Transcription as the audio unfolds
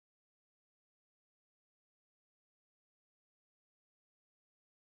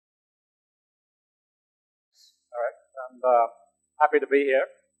All right, and happy to be here.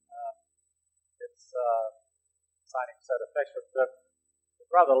 It's signing set of pictures.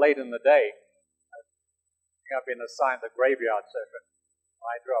 It's rather late in the day. I think I've been assigned the graveyard session.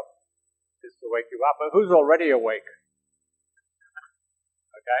 My job is to wake you up. But who's already awake?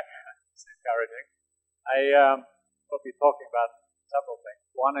 Okay, it's encouraging. I will be talking about several things.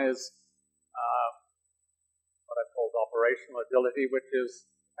 One is what I've called operational agility, which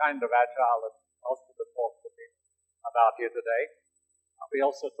is kind of agile that most of the talks have been about here today. I'll be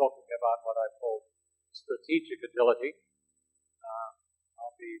also talking about what I call strategic agility.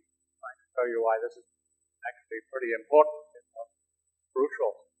 I'll be trying to show you why this is actually pretty important,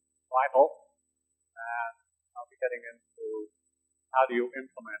 crucial, vital, and I'll be getting into how do you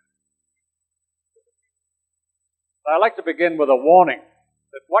implement. But I'd like to begin with a warning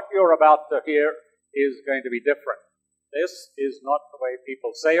that what you're about to hear is going to be different. This is not the way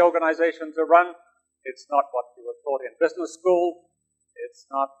people say organizations are run. It's not what you were taught in business school. It's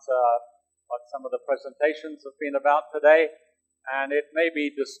not what some of the presentations have been about today. And it may be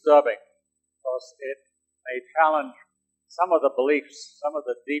disturbing because it may challenge some of the beliefs, some of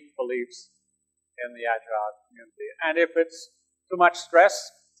the deep beliefs in the Agile community. And if it's too much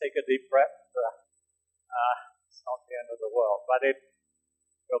stress, take a deep breath. It's not the end of the world, but it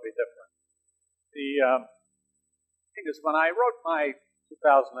will be different. The thing is, when I wrote my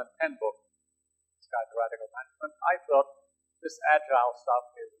 2010 book, Guide to Radical Management, I thought this Agile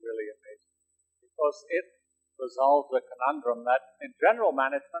stuff is really amazing because it resolves a conundrum that in general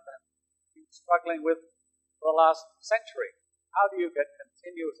management I've been struggling with for the last century. How do you get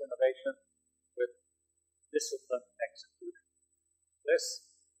continuous innovation with disciplined execution? This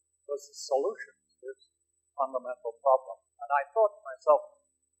was the solution to this fundamental problem. And I thought to myself,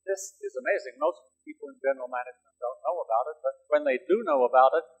 this is amazing. Most people in general management don't know about it, but when they do know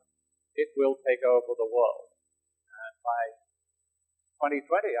about it, it will take over the world. And by 2020,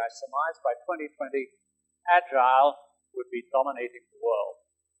 I surmise, by 2020, Agile would be dominating the world.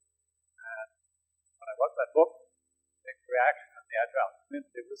 And when I wrote that book, the reaction of the Agile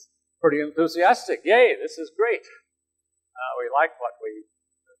community was pretty enthusiastic. Yay, this is great. We like what we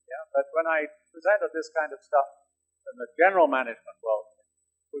do. Yeah. But when I presented this kind of stuff in the general management world,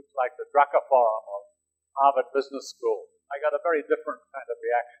 groups like the Drucker Forum or Harvard Business School, I got a very different kind of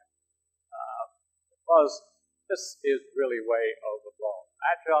reaction. Because this is really way overblown.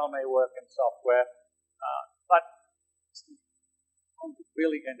 Agile may work in software, but it's not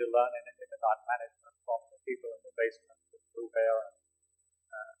really going to learn anything about management from the people in the basement with blue hair and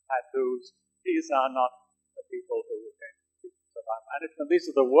tattoos. These are not the people who are going to teach us about management.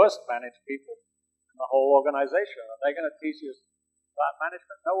 These are the worst managed people in the whole organization. Are they going to teach you about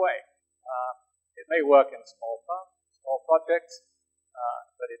management? No way. It may work in small firms, small projects,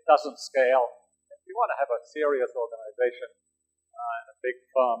 but it doesn't scale. If you want to have a serious organization in a big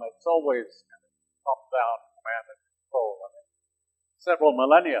firm, it's always kind of top-down command and control. I mean, several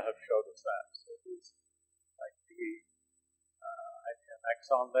millennia have showed us that. So these, like GE, IBM,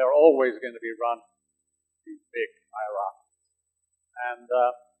 Exxon, they're always going to be run these big hierarchies. And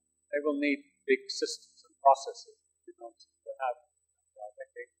they will need big systems and processes. You don't seem to have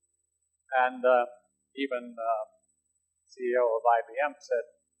thinking. And even CEO of IBM said,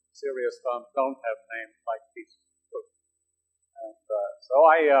 serious firms don't have names like pieces of fruit. And so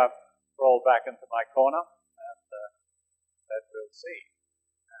I rolled back into my corner and said, we'll see.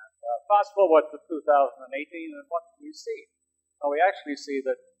 And fast forward to 2018, and what do we see? Well, we actually see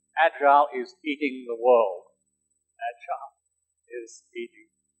that Agile is eating the world. Agile is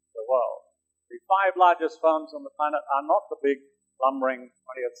eating the world. The 5 largest firms on the planet are not the big, lumbering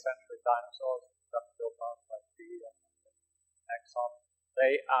 20th century dinosaurs, industrial firms like GE and Exxon.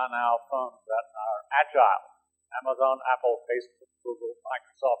 They are now firms that are agile. Amazon, Apple, Facebook, Google,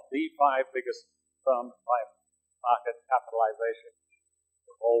 Microsoft, the 5 biggest firms by market capitalization in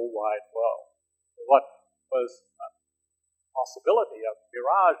the whole wide world. So what was a possibility of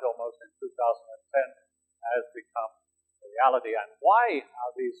mirage almost in 2010 has become a reality. And why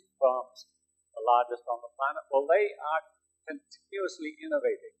are these firms the largest on the planet? Well, they are continuously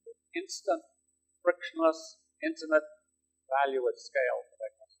innovating with instant, frictionless, intimate value at scale for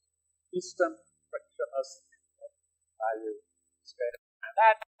their customers. Instant, frictionless, intimate value at scale. And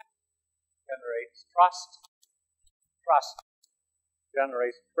that generates trust. Trust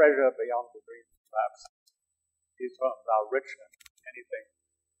generates treasure beyond the dreams of perhaps. These firms are richer than anything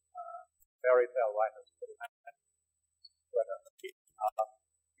fairy tale writers could imagine.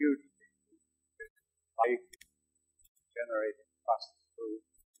 Huge by generating trust through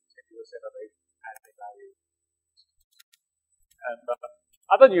continuous innovation and value. And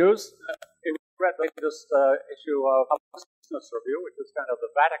other news, it read the latest issue of Business Review, which is kind of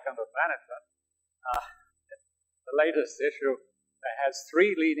the Vatican of management. The latest issue has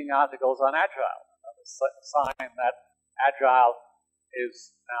 3 leading articles on Agile. A sign that Agile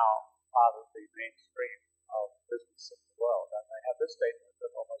is now part of the mainstream of business in the world. And they have this statement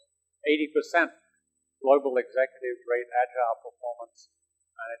that almost 80% global executives rate Agile performance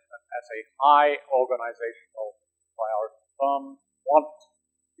management as a high organizational priority. Firms want to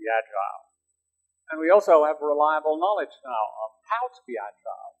be Agile. And we also have reliable knowledge now of how to be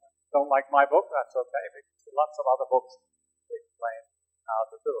Agile. Don't like my book? That's okay, because there are lots of other books that explain how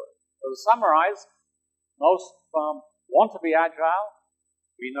to do it. So to summarize, most firms want to be Agile.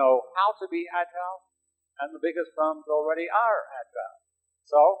 We know how to be Agile. And the biggest firms already are Agile.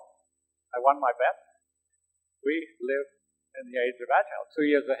 So, I won my bet. We live in the age of Agile, 2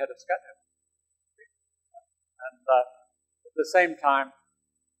 years ahead of schedule. And at the same time,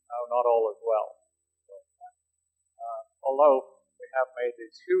 not all is well. Although we have made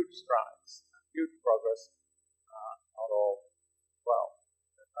these huge strides, huge progress, not all well.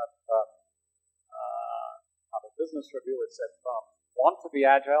 On the Business Review, it said firms want to be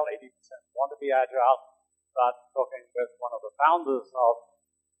Agile, 80% want to be Agile, but talking with one of the founders of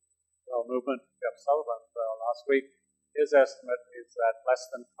the movement, Jeff Sullivan, last week, his estimate is that less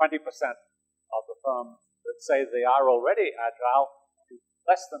than 20% of the firms that say they are already Agile,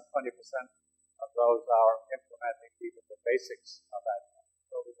 less than 20% of those are implementing even the basics of Agile.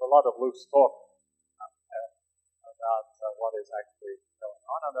 So there's a lot of loose talk about what is actually going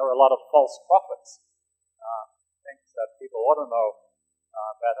on, and there are a lot of false prophets, things that people ought to know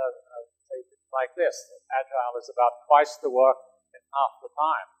better. Say things like this: Agile is about twice the work in half the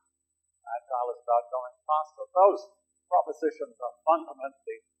time. Agile is about going faster. Those propositions are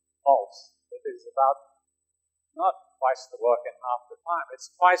fundamentally false. It is about not twice the work in half the time.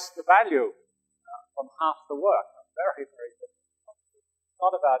 It's twice the value from half the work. Very, very different. It's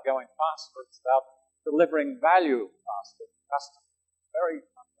not about going faster. It's about delivering value faster to customers. Very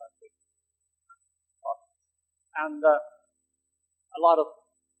fundamentally. And a lot of,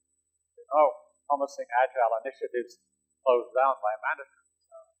 promising Agile initiatives closed down by management.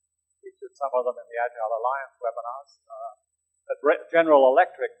 Featured some of them in the Agile Alliance webinars. General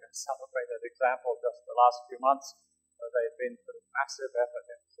Electric has celebrated example just the last few months, where they've been putting massive effort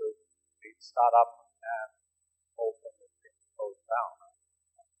into the startup, and whole thing has been closed down.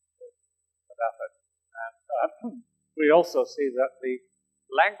 Effort. And we also see that the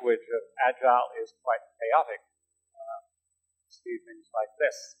language of Agile is quite chaotic. See things like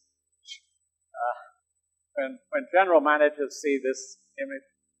this. When general managers see this image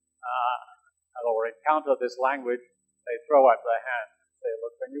or encounter this language, they throw up their hands and say,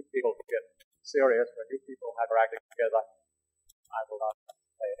 look, when you people get serious, when you people have to act together, I will not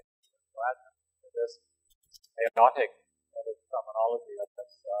say this chaotic terminology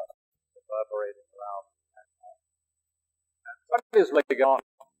that's reverberating around. And what is really going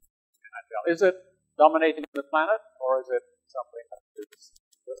on in Agile? Is it dominating the planet, or is it something that is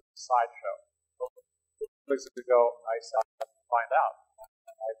just a sideshow? 2 weeks ago, I started to find out.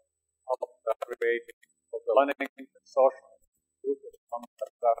 And I helped create the learning consortium group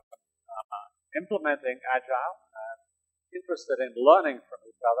implementing Agile and interested in learning from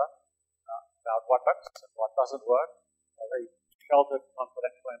each other about what works and what doesn't work. A very sheltered,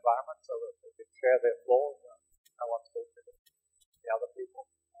 confidential environment so that they can share their flaws and no one speaks to the other people.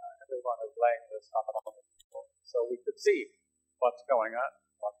 Everyone is laying this stuff on the table so we could see what's going on,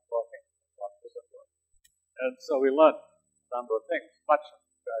 what's working, what isn't working. And so we learned a number of things, much of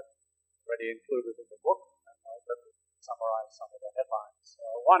which I've already included in the book, and I'll just summarize some of the headlines.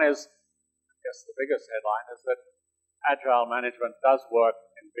 One is, I guess the biggest headline, is that Agile management does work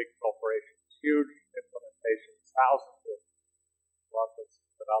in big corporations, huge implementations, thousands of workers,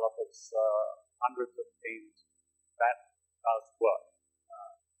 developers, hundreds of teams. That does work.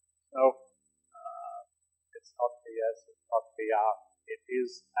 It's not BS, it's not PR. It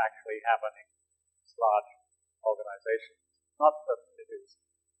is actually happening in large organizations. Not that it is.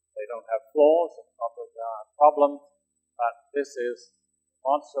 They don't have flaws, it's not that there are problems, but this is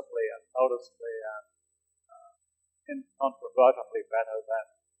demonstrably and noticeably and incontrovertibly better than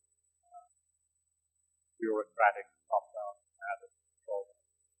bureaucratic top-down management control.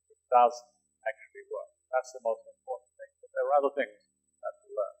 It does actually work. That's the most important thing. But there are other things that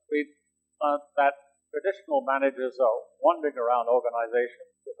we learned. We learned that traditional managers are wandering around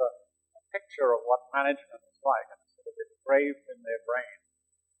organizations with a picture of what management is like, and sort of engraved in their brain,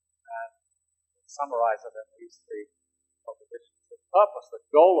 and summarize it in these 3 propositions. The purpose, the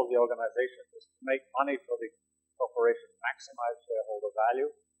goal of the organization is to make money for the corporation, maximize shareholder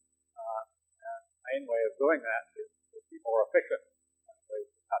value, and main way of doing that is to be more efficient, ways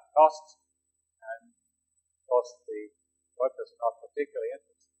to cut costs, and of course the workers are not particularly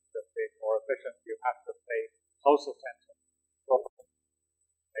interested in being more efficient. You have to pay close attention to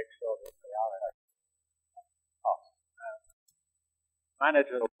make sure that they are at cost.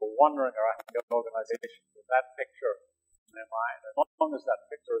 Managers are wandering around the organization with that picture in their mind. As long as that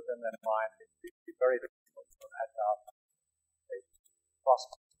picture is in their mind, it will be very difficult for Agile to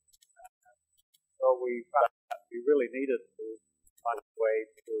prosper. So we found that we really needed to find a way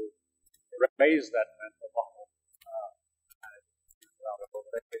to raise that mental model around the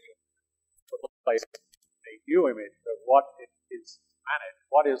organization, put in place a new image of what it is to manage,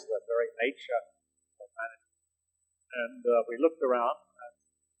 what is the very nature of management. And we looked around and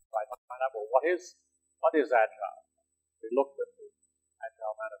tried to find out, well, what is Agile? We looked at the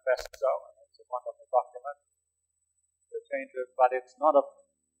Agile Manifesto, and it's a wonderful document to change it, but it's not a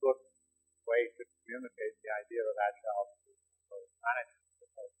good way to communicate the idea of Agile to management,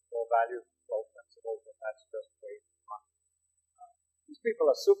 because core values, core principles, and that's just way too much. These people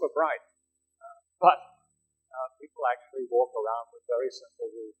are super bright, but people actually walk around with very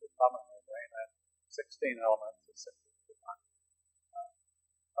simple rules of thumb in their brain, and 16 elements is simply too much.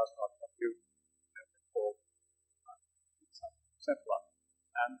 Does not compute, and therefore something simpler.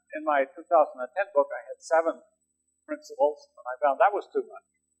 And in my 2010 book, I had 7 principles, and I found that was too much.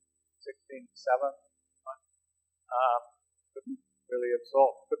 16, 7, couldn't really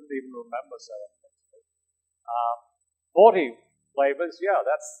absorb, couldn't even remember 7 principles. 40 flavors, yeah,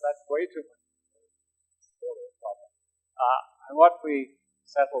 that's way too much. And what we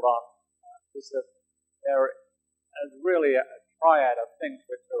settled on is that there is really a triad of things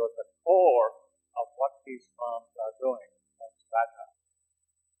which are at the core of what these firms are doing in terms of Agile.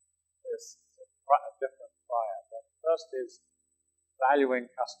 There's a different triad. The first is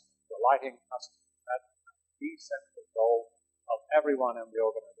valuing customers, delighting customers. That's the central goal of everyone in the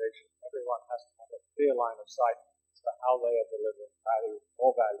organization. Everyone has to have a clear line of sight as to how they are delivering value,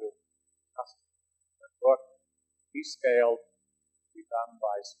 more value to customers. That work be scaled, be done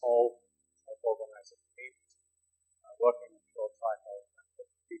by small self-organizing teams, working in short cycles and with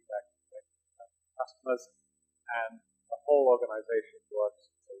feedback from customers, and the whole organization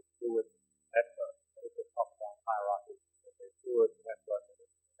works as a fluid network. There's a top-down hierarchy, a fluid network of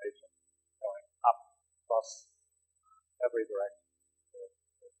information going up across every direction.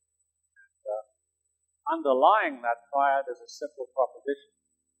 And underlying that triad is a simple proposition.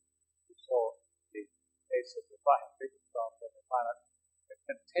 We saw the case of the biggest firms on the planet,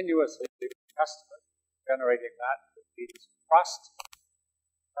 continuously customers, generating that needs trust,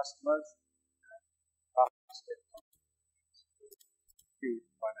 customers, and trust in huge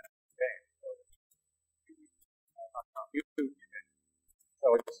financial gain.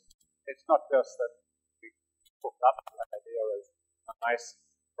 So it's not just that we hooked up that idea as a nice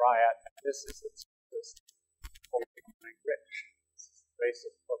triad. This is for becoming rich. This is the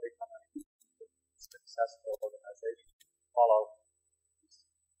basis for becoming a successful organization. Follow these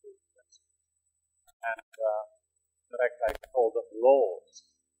principles. And in fact, I call them laws.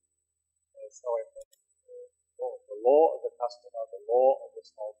 So the law of the customer, the law of the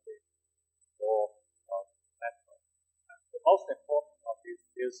small team, the law of the network. And the most important of these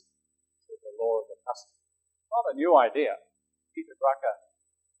is the law of the customer. It's not a new idea. Peter Drucker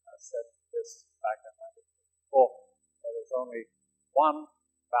said this back in 1954. There is only one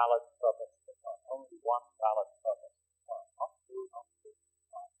valid purpose. Only one valid purpose. Not two, not two.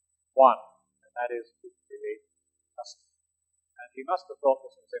 One. And that is to create customers. And he must have thought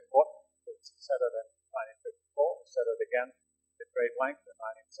this was important. He said it in 1954, said it again at great length in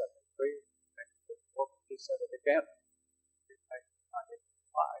 1973. He said it again in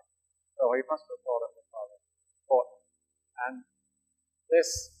 1995. So he must have thought it was rather important. And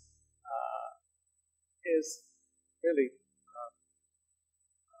this is really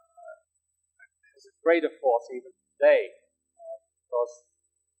has a greater force even today because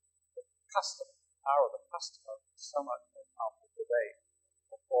the customer, the power of the customer is so much more powerful today,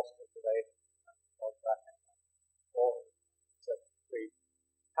 more forceful today than it was back in 1973.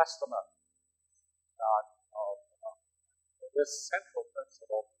 Customer of this central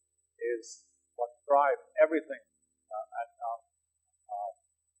principle is what drives everything at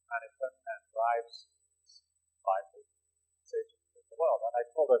management and drives vital decisions in the world. And I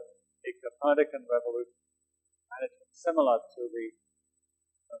call it a Copernican revolution management, similar to the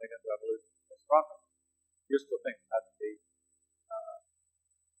Copernican revolution in astronomy. Used to think that the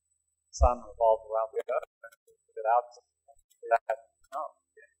sun revolved around the earth and figured it out that no,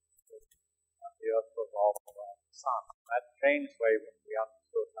 the earth revolved around the sun. That changed the way we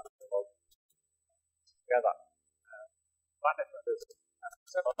understood how the world together. Management is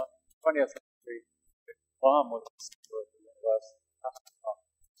similar. 20th century firm was the universe.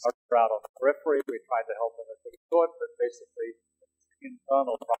 Out on the periphery, we tried to help them as we could, but basically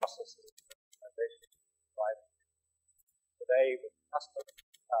internal processes of organization. Right? Today, with customer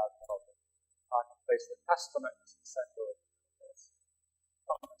marketplace, the customer is the center of this.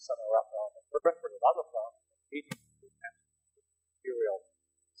 Center up on the periphery of other firms, meeting the material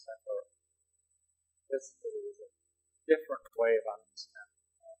center. This is a different way of understanding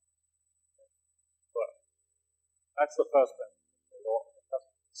work. That's the first principle, the law of the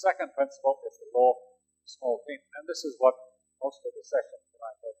customer. The second principle is the law of small teams, and this is what most of the sessions that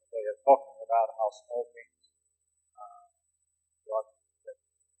I've heard today are talking about, how small teams work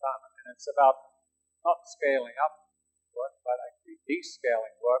done. And it's about not scaling up work, but actually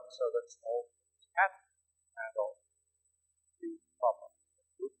descaling work so that small teams can handle the problem.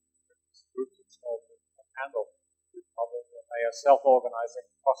 Groups of small teams can handle the problem, and they are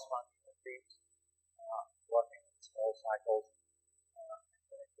self-organizing cross-functional teams, working in small cycles,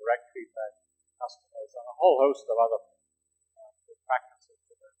 getting direct feedback from customers, and a whole host of other practices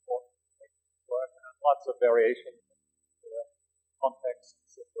that are important to make work, and lots of variations in the context and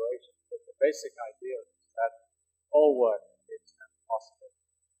situations. But the basic idea is that all work is possible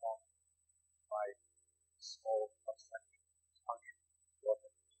by small cross-functional functions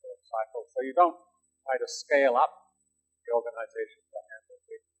working in short cycles. So you don't try to scale up the organization to handle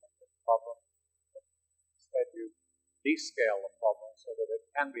big problem. Instead, you descale the problem so that it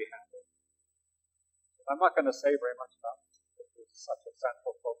can be handled. I'm not going to say very much about this. This is such a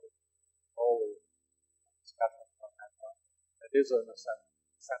central focus of all the discussions on Agile. It is an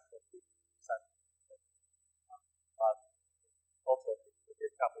central but also needs to be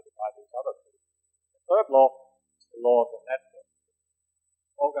accompanied by these other two. The third law is the law of the network.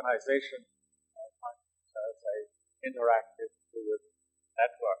 Organization as a interactive fluid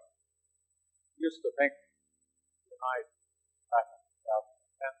network. I used to think, back in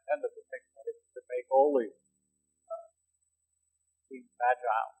 2010, tended to think that if you could make all the teams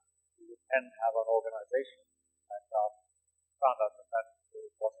agile, you would tend to have an organization. And found out that that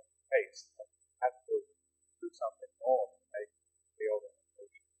really wasn't the case. That you had to do something more to make the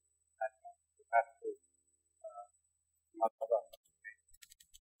organization agile. You had to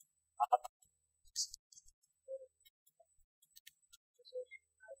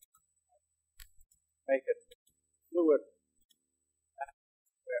make it fluid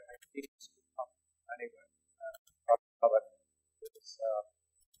where teams could come anywhere. Of it is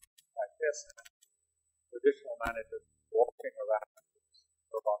like this. Traditional managers walking around on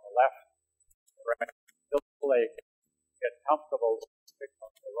the left, until they get comfortable, stick on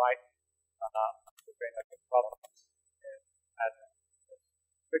the right, between the problems and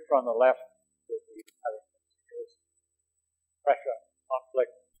picture on the left will be having continuous pressure,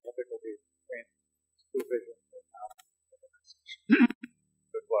 conflict, difficulties between two visions and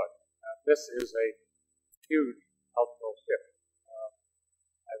good work. This is a huge cultural shift.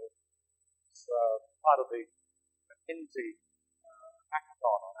 It's part of the McKinsey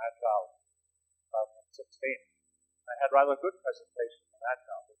hackathon on Agile 2016. I had rather good presentation on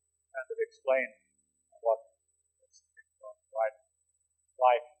Agile that kind of explained what this right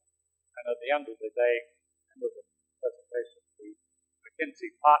like. And at the end of the day, end of the presentation, the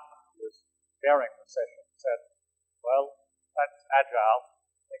McKinsey partner who was chairing the session said, "Well, that's Agile. I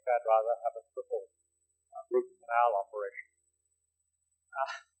think I'd rather have a triple root canal operation."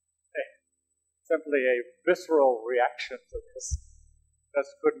 Simply a visceral reaction to this.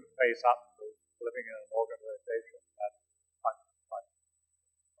 Just couldn't face up to living in an organization that functions like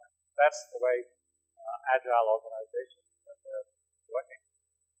that. That's the way Agile organizations are working.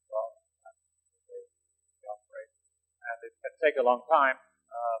 Well, that's the way they operate. And it can take a long time.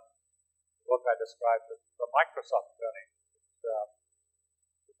 The book I described is the Microsoft journey.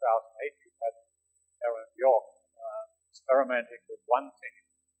 2008, we had Aaron York experimenting with one team.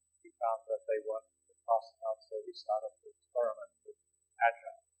 He found that they weren't fast enough, so he started to experiment with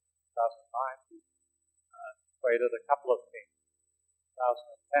Agile. In 2009, he created a couple of teams.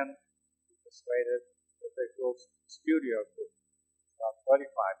 In 2010, he persuaded the Visual Studio Group, about 35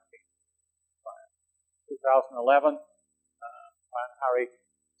 teams. In 2011, Brian Harry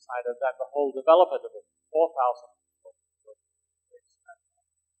decided that the whole developer division, 4,000 people, would be expanded.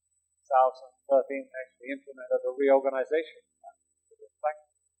 In 2013, they actually implemented a reorganization plan to reflect.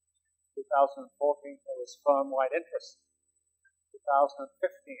 In 2014, there was firm-wide interest. In 2015,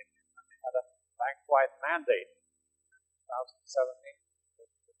 they had a bank-wide mandate. In 2017,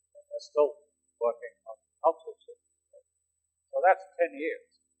 they're still working on cultural shift. So that's 10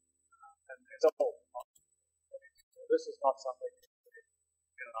 years. And it's all this is not something you do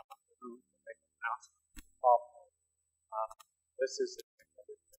in an afternoon to make an announcement. This is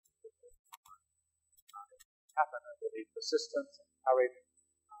happen and we need persistence and courage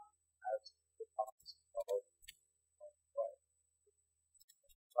as it becomes followed.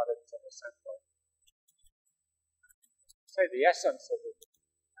 But it's an essential. Say the essence of the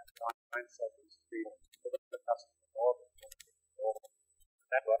mindset is to put the customer or the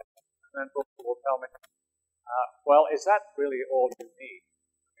network, and then people will tell me, well, is that really all you need?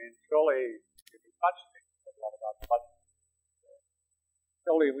 I mean, surely you need budgeting. A lot about budgeting.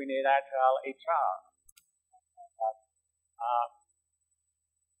 Surely we need Agile HR.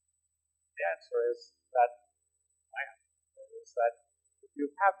 The answer is that if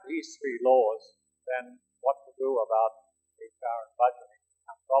you have these three laws, then what to do about HR and budgeting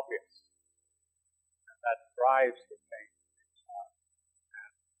becomes obvious. And that drives the change in HR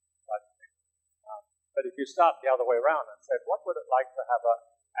and budgeting. But if you start the other way around and say, what would it like to have an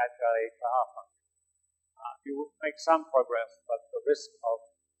Agile HR function? You will make some progress, but the risk of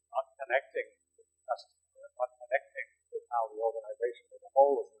not connecting with the customer and not connecting with how the organization as a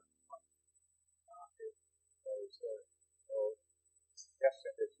whole is going to function is a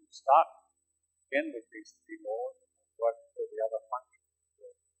suggestion that you start again with these three laws and work through the other functions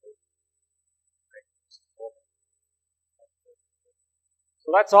to make this important.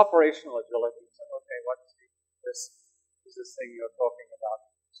 So that's operational agility. So, okay, what's this thing you're talking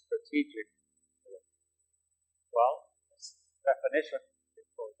about? Strategic. Well, this definition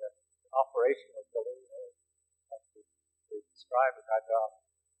for the operational agility, as we describe as Agile,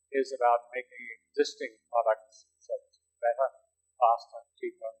 is about making existing products and services better, faster,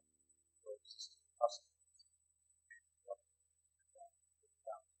 cheaper for existing customers.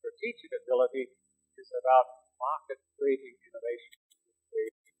 Strategic agility is about market-creating innovation,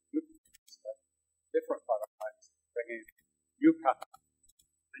 creating new different product lines, bringing new customers,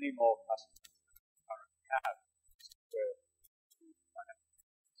 many more customers than we currently have.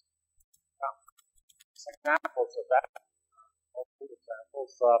 Examples of that,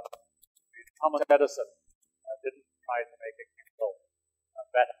 Thomas Edison didn't try to make a chemical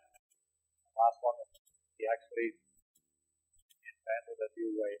better. The last one, he actually invented a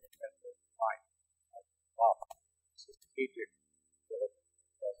new way to invented light. Strategic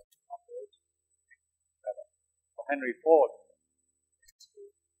operation better. Well, Henry Ford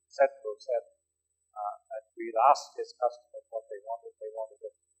said that we'd asked his customers what they wanted. They wanted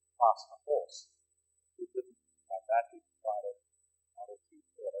a faster horse. He didn't have that. He provided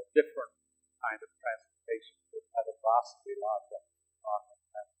a different kind of transportation that had a vastly larger market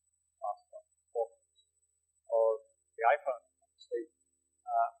and faster performance. Or the iPhone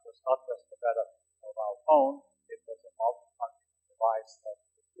was not just a better mobile phone, it was a multifunction device that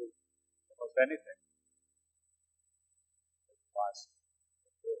could do almost anything. The device was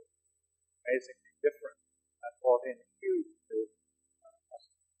amazingly different and brought in huge new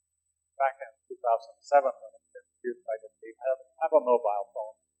customers. Back in 2007, when it was introduced, I didn't have a mobile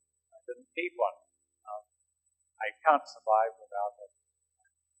phone. I didn't need one. I can't survive without it.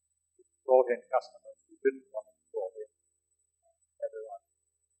 It brought in customers who didn't want to brought in everyone.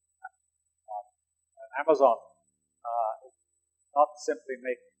 Amazon is not simply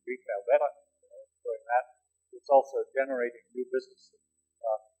making retail better, doing that, it's also generating new businesses,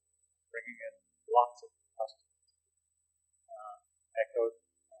 bringing in lots of customers. Echo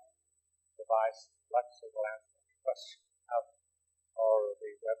device, Alexa will answer any question, or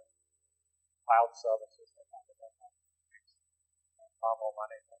the web cloud services that Amazon makes far more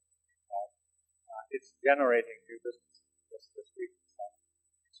money than that. It's generating new businesses. Just this week,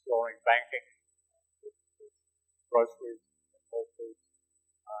 exploring banking, groceries, and Whole Foods.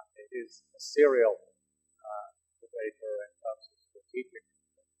 It is a serial innovator in terms of strategic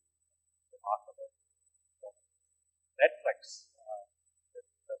remarkable. Netflix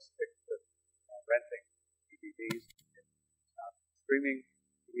sticks to renting DVDs, streaming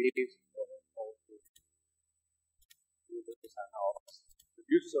DVDs for Whole Foods. And our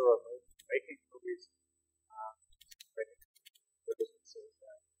producer of making movies, businesses.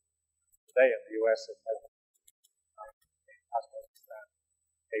 Today in the US, it has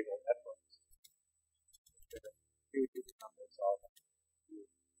cable networks. Huge numbers of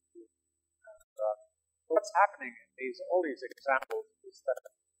what's happening in all these examples is that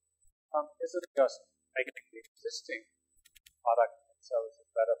isn't just making the existing product and services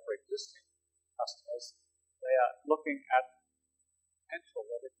better for existing customers. They are looking at potential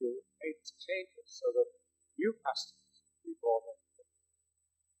that if you make changes so that new customers can be brought into the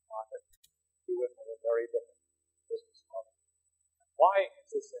market, do it with a very different business model. Why is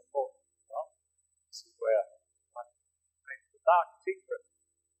this important? Well, this is where money dark secret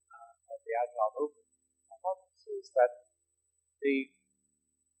of the Agile movement, I is that the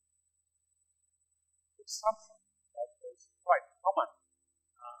assumption that is quite common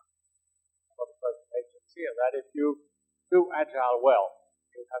for the presentations here, that if you do Agile well,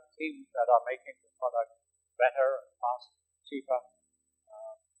 you have teams that are making the product better, faster, cheaper,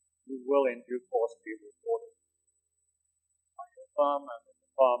 you will in due course be rewarded by your firm, and the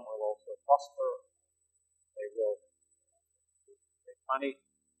firm will also prosper. They will make money.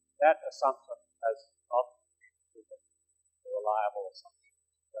 That assumption has not been proven a reliable assumption.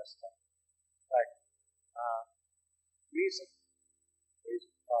 In fact, reason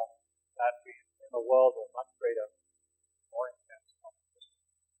that we in a world of much greater, more intense competition,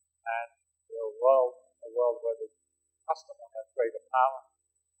 and a world where the customer has greater power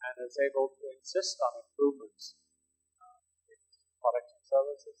and is able to insist on improvements in products and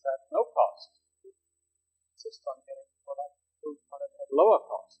services at no cost. Insist on getting product at lower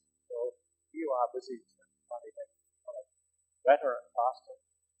cost. So you are busy spending money making the product better and faster,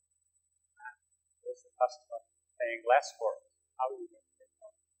 and there's the customer paying less for it. How are you going to make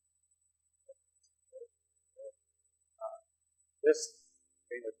money? This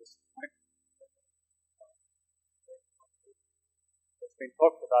being a disappointment. It's been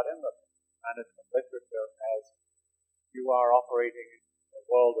talked about in the management literature as you are operating in a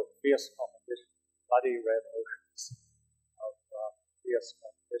world of fierce competition, bloody red oceans of fierce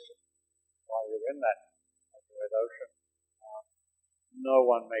competition. While you're in that red ocean, no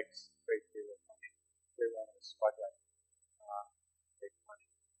one makes a great deal of money. Everyone is struggling to make money.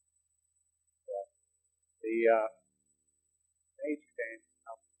 The age change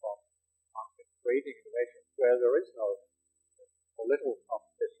comes from market creating relations where there is no little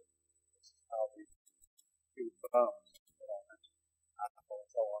competition. This is how these huge firms that I mentioned, Apple and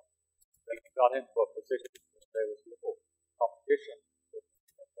so on, they got into a position where there was little competition with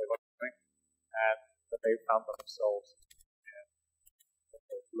what they were doing, and they found themselves in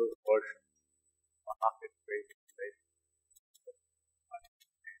the blue ocean, market creating relations.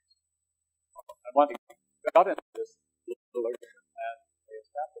 And once they got into this blue ocean and they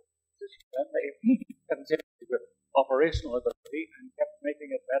established a position, then they continued with operational ability and kept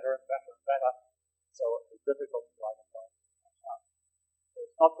making it better and better and better. So it was difficult to run it on. So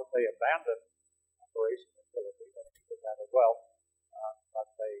it's not that they abandoned operational ability, they did that as well,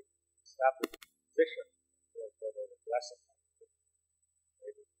 but they established a position where they were less effective.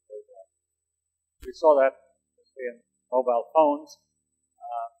 We saw that in mobile phones.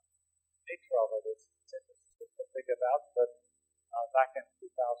 The nature of it is interesting to think about, but back in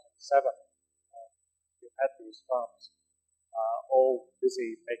 2007, you had these firms all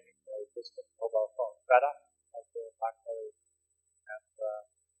busy making their existing mobile phones better, like the BlackBerry and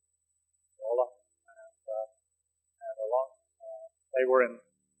Motorola and along. They were in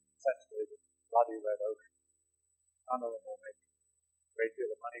essentially the bloody red ocean. None of them were making a great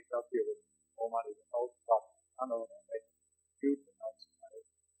deal of money. Nokia was more money than most, but none of them were making huge amounts of money.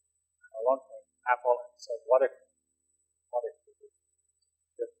 And along came Apple and said, what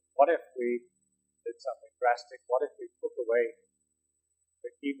if we did something drastic? What if we took away the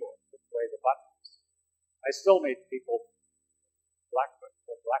keyboard, took away the buttons? I still meet people,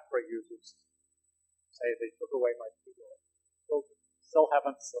 BlackBerry users, say they took away my keyboard. Still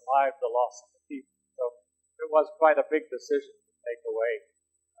haven't survived the loss of the keyboard. So it was quite a big decision to take away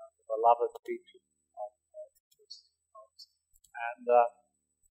the beloved features of these phones. And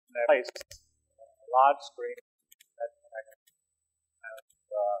in their place, a large screen that connected and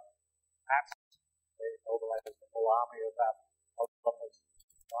apps. They mobilized the whole army of that office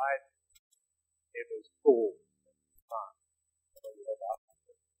wide. It was cool. Fun.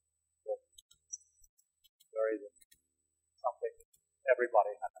 Very something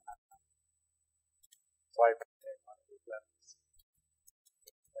everybody had to have. So I became one of these levels.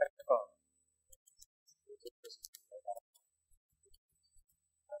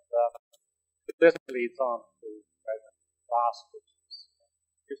 And this leads on to present class, which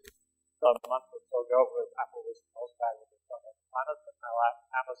is a month or so ago, with Apple was the most valuable phone on the planet, but now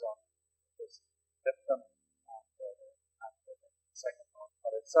Amazon is them and the second one.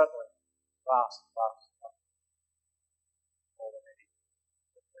 But it's certainly vast, more than any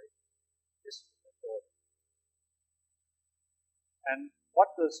history before. And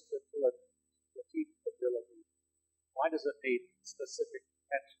what does strategic ability, why does it need specific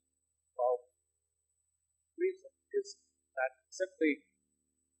attention? Well, the reason is that simply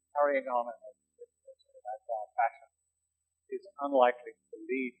carrying on in a agile fashion is unlikely to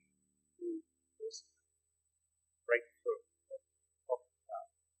lead to this breakthrough that we're talking about.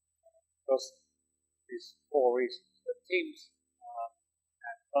 Because these four reasons, that teams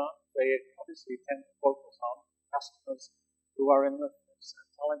and firms, they obviously tend to focus on customers who are in the mix and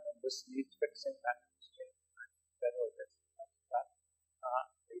telling them this needs fixing, that needs changing, better this, that.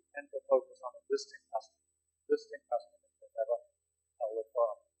 They tend to focus on existing customers that never tell the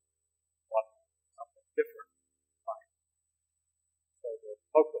firm what something different might. So the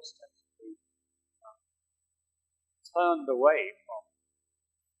focus tends to be turned away from,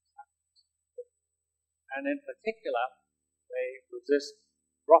 and in particular, they resist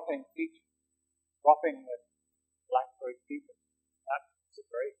dropping features, dropping the BlackBerry keyboard. That is a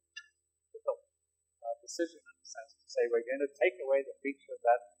very difficult decision in a sense to say we're going to take away the feature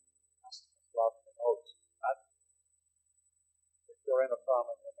that customers love the most. If you're in a firm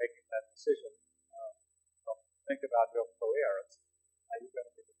and you're making that decision, think about your career. Are you going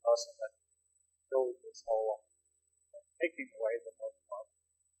to be the person that builds this whole taking away the most part?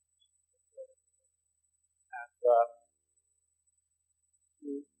 And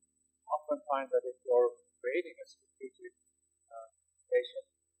you often find that if you're creating a strategic application,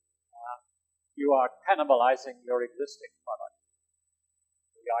 you are cannibalizing your existing product.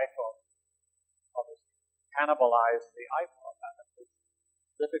 The iPhone obviously cannibalized the iPhone, and it was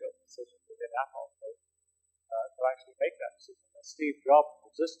a difficult decision within Apple to actually make that decision. Steve Jobs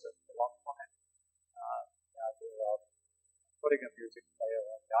resisted for a long time the idea of putting a music player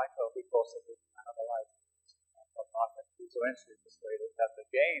on the iPhone because it would cannibalize the market. He was eventually persuaded that the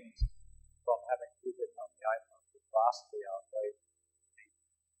gains from having music on the iPhone would vastly outweigh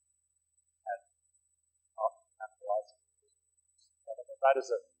and not cannibalizing music. That is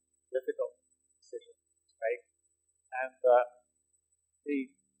a difficult decision to make, and the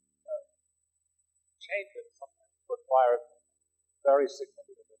changes sometimes require very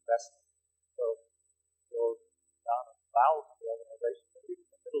significant investment. So you're down at the valve of the organization, or even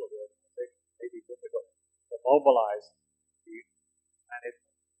in the middle of the organization, it may be difficult to mobilize the management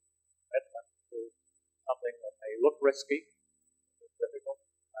commitment to something that may look risky. It's difficult,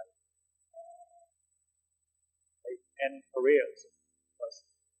 right? They end careers because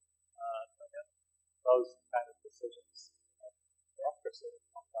those kind of decisions, bureaucracy,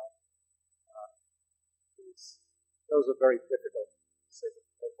 sometimes those are very difficult decisions.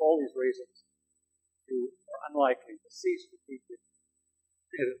 For all these reasons, you are unlikely to see strategic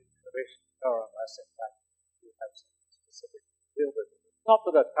innovation occur unless, in fact, you have some specific deal with it. Not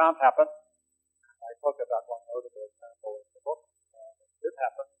that it can't happen. I talk about one notable example in the book. It did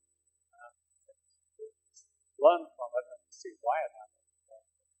happen. Learn from it and see why it happened.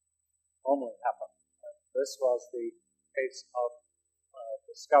 Normally happened. This was the case of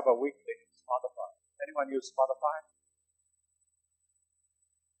Discover Weekly in Spotify. Anyone use Spotify?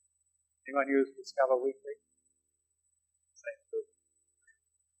 Anyone use Discover Weekly? Same group.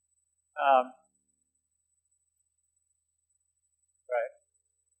 Right.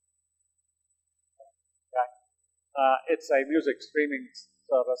 It's a music streaming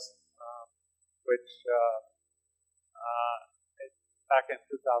service which back in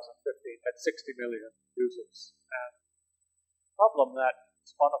 2015 had 60 million users. And the problem that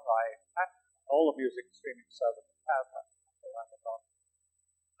Spotify and all the music streaming services have Amazon,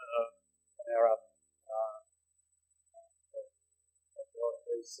 Panera,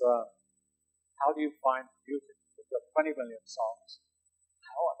 is how do you find music? You've got 20 million songs.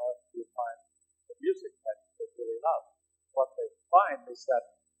 How on earth do you find the music that you really love? What they find is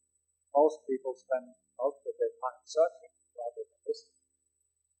that most people spend most of their time searching rather than listening.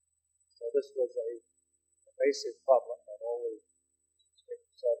 So this was a basic problem that all the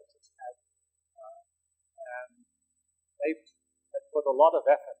streaming services had. And they put a lot of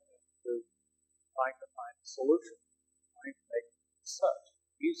effort into trying to find a solution, trying to make search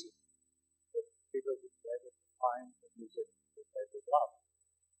easy for people to be able to find the music that they would love.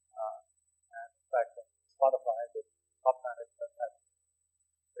 And in fact, Spotify, the top management, had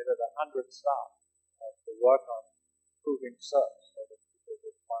committed 100 staff to work on improving search so that people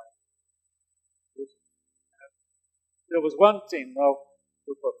would find music. And there was one team, though,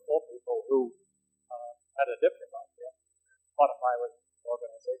 group of 4 people who had a different idea. Spotify was an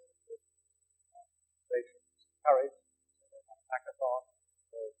organization with courage, hackathon.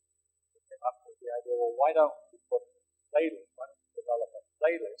 They came up with the idea, well, why don't we put playlists, why don't we develop a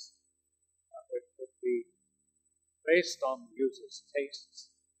playlist which would be based on users'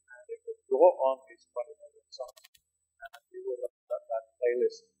 tastes, and it would draw on these 20 million songs, and we would have that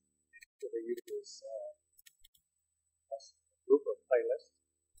playlist to the users' group of playlists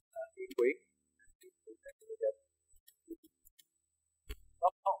each week.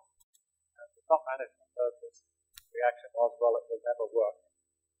 And the top management heard this. The reaction was, well, it will never work.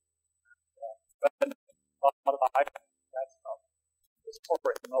 But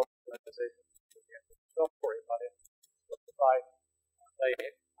story in organizations. Story, but in Spotify, they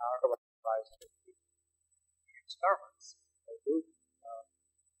are organized with experiments. They do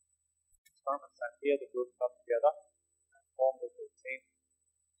experiments, and here the group got together and formed a routine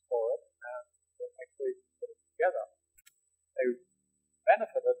for it, and they actually put it together. They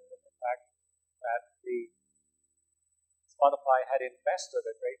benefited from the fact that the Spotify had invested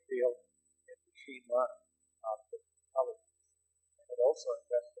a great deal in machine learning, artificial intelligence. It had also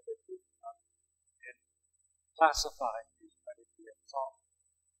invested a huge amount in classifying these 20 million songs.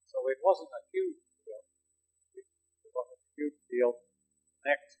 So it wasn't a huge deal. It wasn't a huge deal to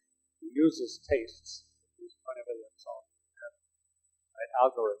connect the user's tastes with these 20 million songs and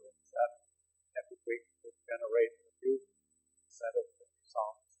algorithms that every week would generate a new set of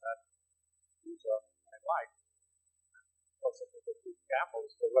songs that the user might like. Of course, it was a huge gamble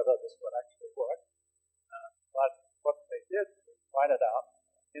as to whether this would actually work. But what they did, they tried it out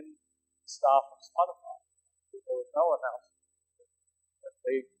in staff of Spotify. There was no announcement that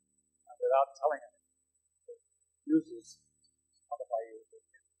they, without telling anyone, the users, Spotify users,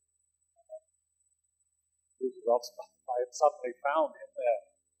 users of Spotify had suddenly found in their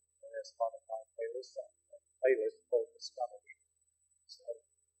Spotify playlist a playlist called Discovery. So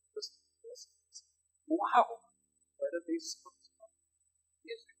this wow, where did these songs come from?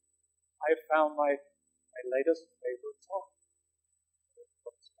 Music. I found my latest favorite song.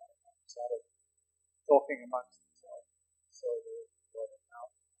 Spotify started talking amongst themselves, so they brought it out.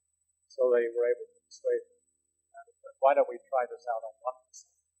 So they were able to persuade them. And why don't we try this out on 1%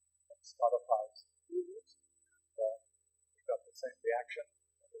 of Spotify's users? And we got the same reaction.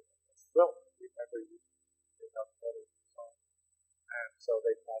 Well, every week they got better songs. And so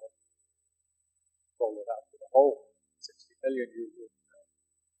they tried to roll it out to the whole 60 million users,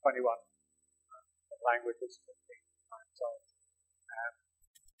 21 languages, 15 time zones, and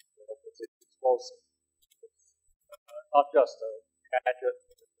it's explosive. It's not just a gadget,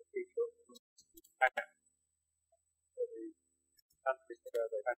 it's a feature of the countries where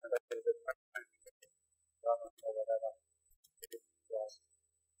they mandated it, or whatever.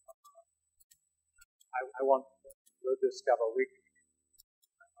 I want to discover weekly.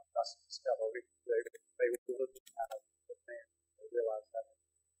 Just discover weekly. They will look at the name. They realize that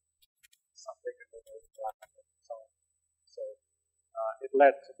something in the and so on. So it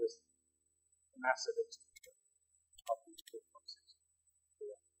led to this massive expansion of these two processes.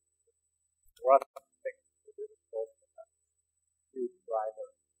 There are other things that did involve that huge driver.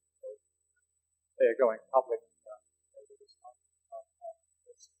 So they are going public over this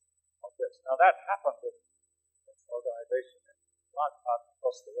of this. Now that happened with this organization in large part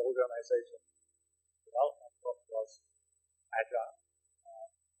because the organization development was Agile.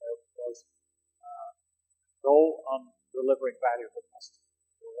 There was goal on delivering value to customers.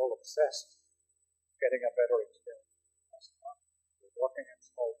 We were all obsessed with getting a better experience for customers. We were working in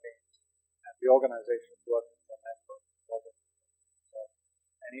small teams, and the organization worked as a network. So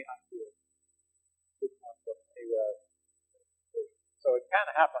any idea could come from anywhere. So it can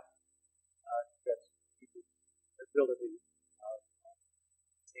happen. That the ability of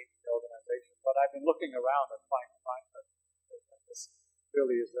team the organization. But I've been looking around and trying to find that this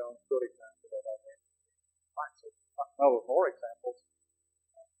really is the only good example that I've been find. So I know of more examples.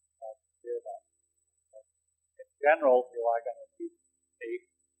 In general, you are going to need a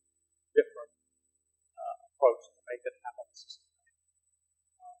different approach to make it happen systematically.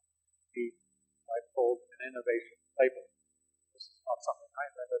 I've called an innovation playbook. This is not something I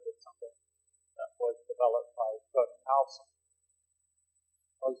invented, it's something that was developed by Kurt Carlson,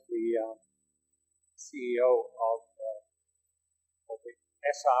 who was the CEO of the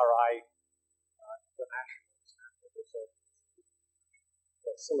SRI International, which is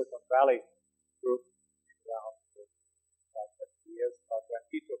the Silicon Valley group around for about 50 years. But when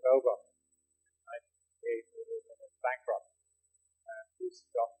he took over in 1998, it was bankrupt, and his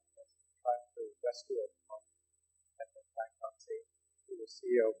government was trying to rescue it from bankruptcy. He was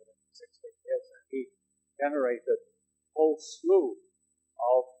CEO for 16 years, and he generated a whole slew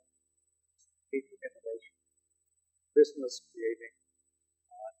of strategic innovation, business creating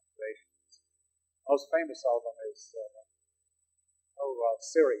innovations. Most famous of them is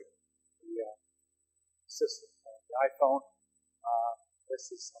Siri, the system on the iPhone.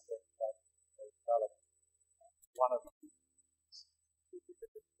 This is something that they developed. One of them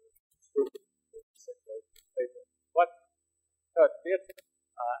what Kurt did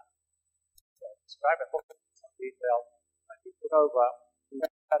describe a book in some detail. When he took over, he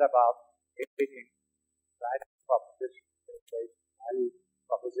had about 18 value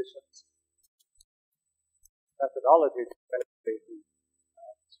propositions. Methodology basically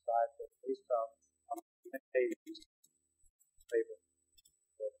emphasize that these terms are used playbook.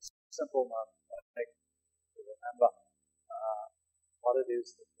 It's simple enough to remember what it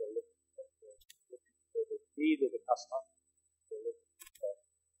is that we're looking for. We're looking for the need of the customer. We're looking for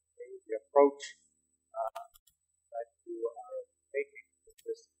the approach that you are taking to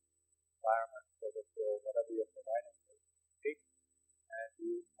this environment, whatever you're providing for the and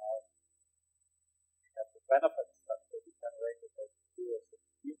you have the benefits that will be generated as you as the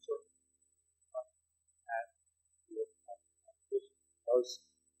future. And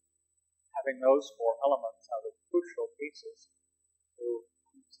having those four elements are the crucial pieces to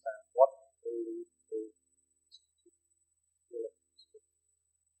understand what will lead to real.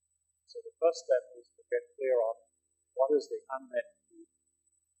 So the first step is to get clear on what is the unmet need,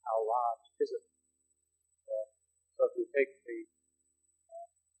 how large is it. So if you take the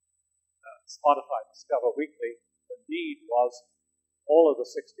Spotify Discover Weekly, the need was all of the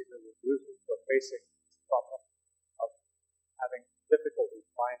 60 million users were facing this problem of having difficulty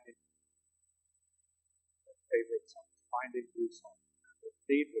finding favorite songs, finding new songs. The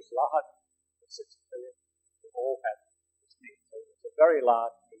need was large, the 60 million, we all had this need. So it was a very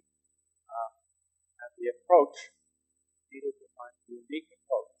large need. And the approach needed to find a unique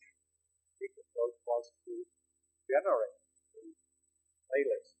approach. The unique approach was to generate a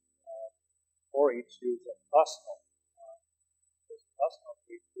playlist for each user, personal. Personal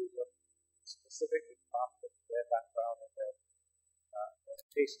for each user, specifically crafted their background and their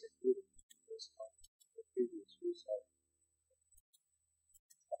taste in music based on the previous use of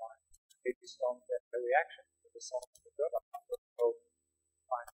based on their reaction to the song that they're after. So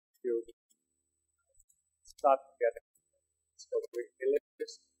find you start to get it. So we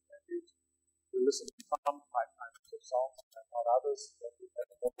list and you listen to some times of songs and not others, then you get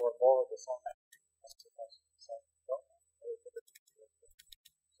more and more of the song that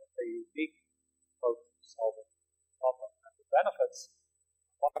a unique approach to solving the problem. And the benefits,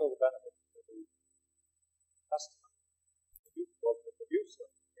 what are the benefits to the customer, for the producer,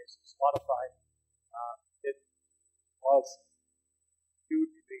 in the case of Spotify, it was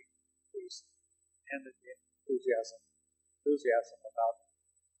hugely increased and the enthusiasm about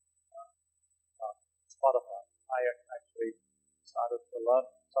Spotify. I actually started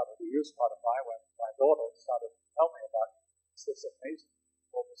to use Spotify when my daughter started to tell me about this amazing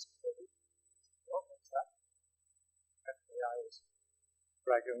performance ability. What was that? Actually, I was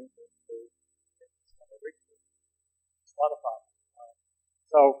dragging into Spotify.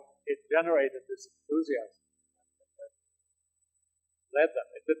 So it generated this enthusiasm that led them.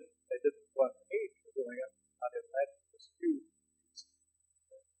 They didn't weren't paid for doing it, but it led to this huge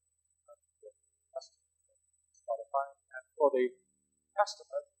Spotify. And for the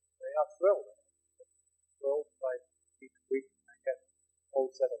customers, they are thrilled. Thrilled by each week I get a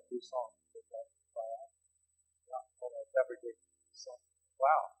whole set of new songs. Almost every week. So,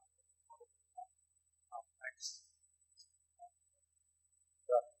 wow. Thanks.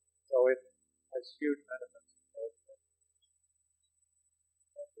 So it has huge benefits for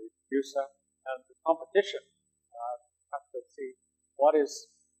the user and the competition. Have to see what is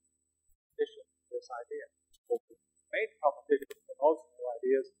competition to this idea. So the main competition for most new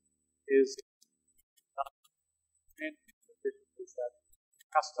ideas is that the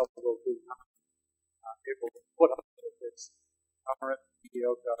customer will do nothing. It will put up with its current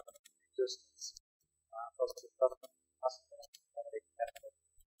mediocre existence. Because it doesn't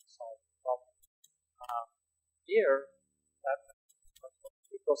solve the problem. Here,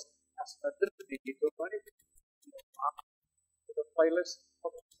 because the customer didn't need to do anything. The playlist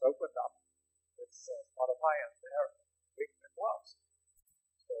was opened up. It's Spotify and there it was.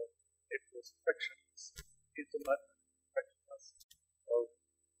 So it was frictionless, intimate, frictionless. So,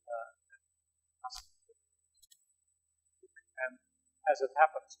 and as it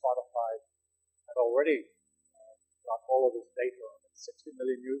happened, Spotify had already got all of this data on it. 60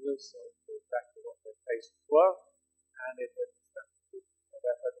 million users, so exactly what their tastes were, and it had spent an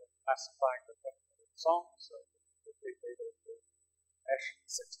effort in classifying the songs, so it was able to mesh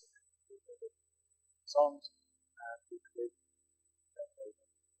 60 million songs and we create a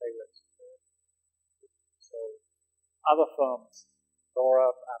playlist. So other firms, Dora,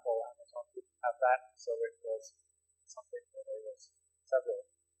 Apple, Amazon didn't have that, so it was something that there was several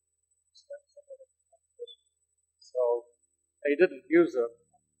steps of it. So they didn't use a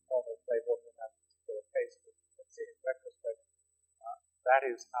normal playbook in that particular case, but you can see in retrospect that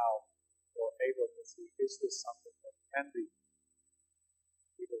is how you're able to see, is this something that can be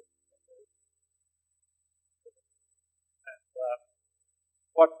either. And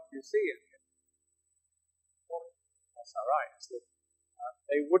what you see in SRI is that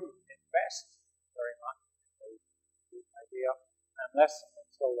they wouldn't invest very much in the idea unless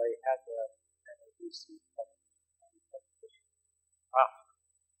until they had their NABC competition.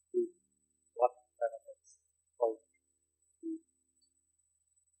 What benefits both the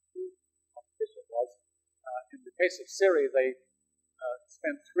competition was. In the case of Siri, they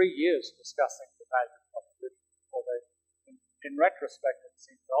spent 3 years discussing the value of competition before they, in retrospect, it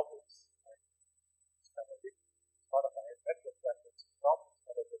seems obvious. Modify in retrospect, it seems obvious,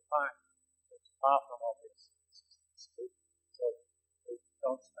 but at the time, it's far from obvious. So they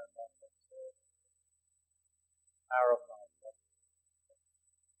don't spend that much clarify that.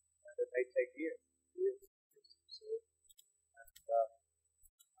 And it may take years to see it. And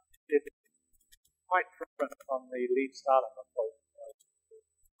it's quite different from the lead startup approach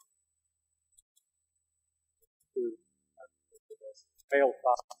to fail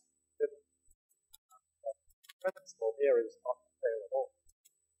fast. The principle here is not to fail at all.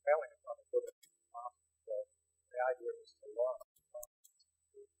 Failing is not a good fast. So the idea is to learn.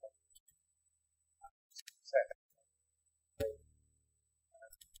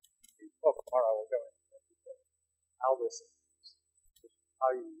 Tomorrow we'll go into how this is, how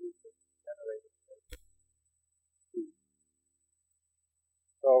you use it to generate information.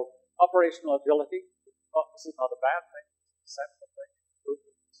 So operational agility, this is not a bad thing, it's a sensible thing,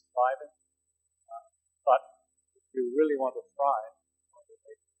 it's surviving. But if you really want to thrive, you want to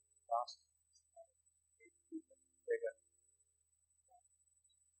make it faster, you need to be bigger.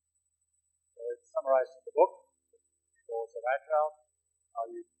 So it's summarized in the book, the goals of Agile, how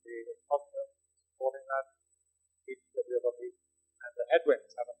you create a culture supporting that, each ability, and the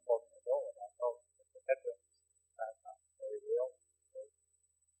headwinds haven't spoken at all. And I know that the headwinds are very real, very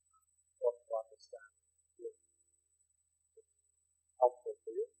important to understand. It's helpful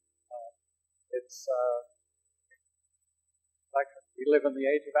for you. It's like we live in the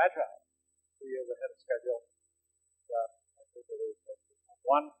age of Agile, 2 years ahead of schedule. I do believe that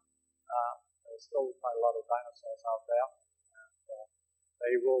there's still quite a lot of dinosaurs out there, and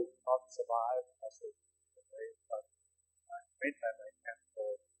they will not survive unless they but in the meantime they can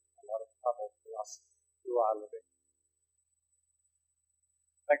cause a lot of trouble to us who are living.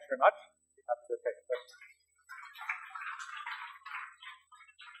 Thanks very much. Be happy to take a question.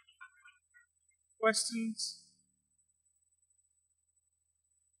 Questions?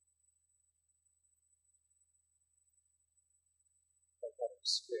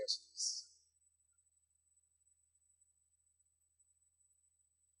 Yes.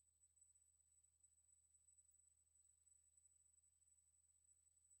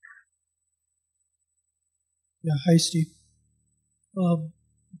 Yeah, hi Steve.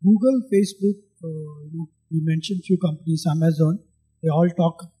 Google, Facebook, you mentioned few companies, Amazon, they all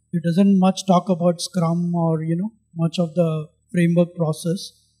talk, it doesn't much talk about Scrum or, much of the framework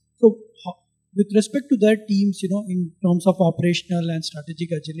process. So with respect to their teams, in terms of operational and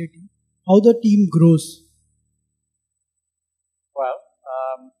strategic agility, how the team grows? Well,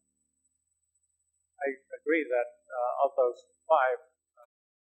 I agree that of those 5,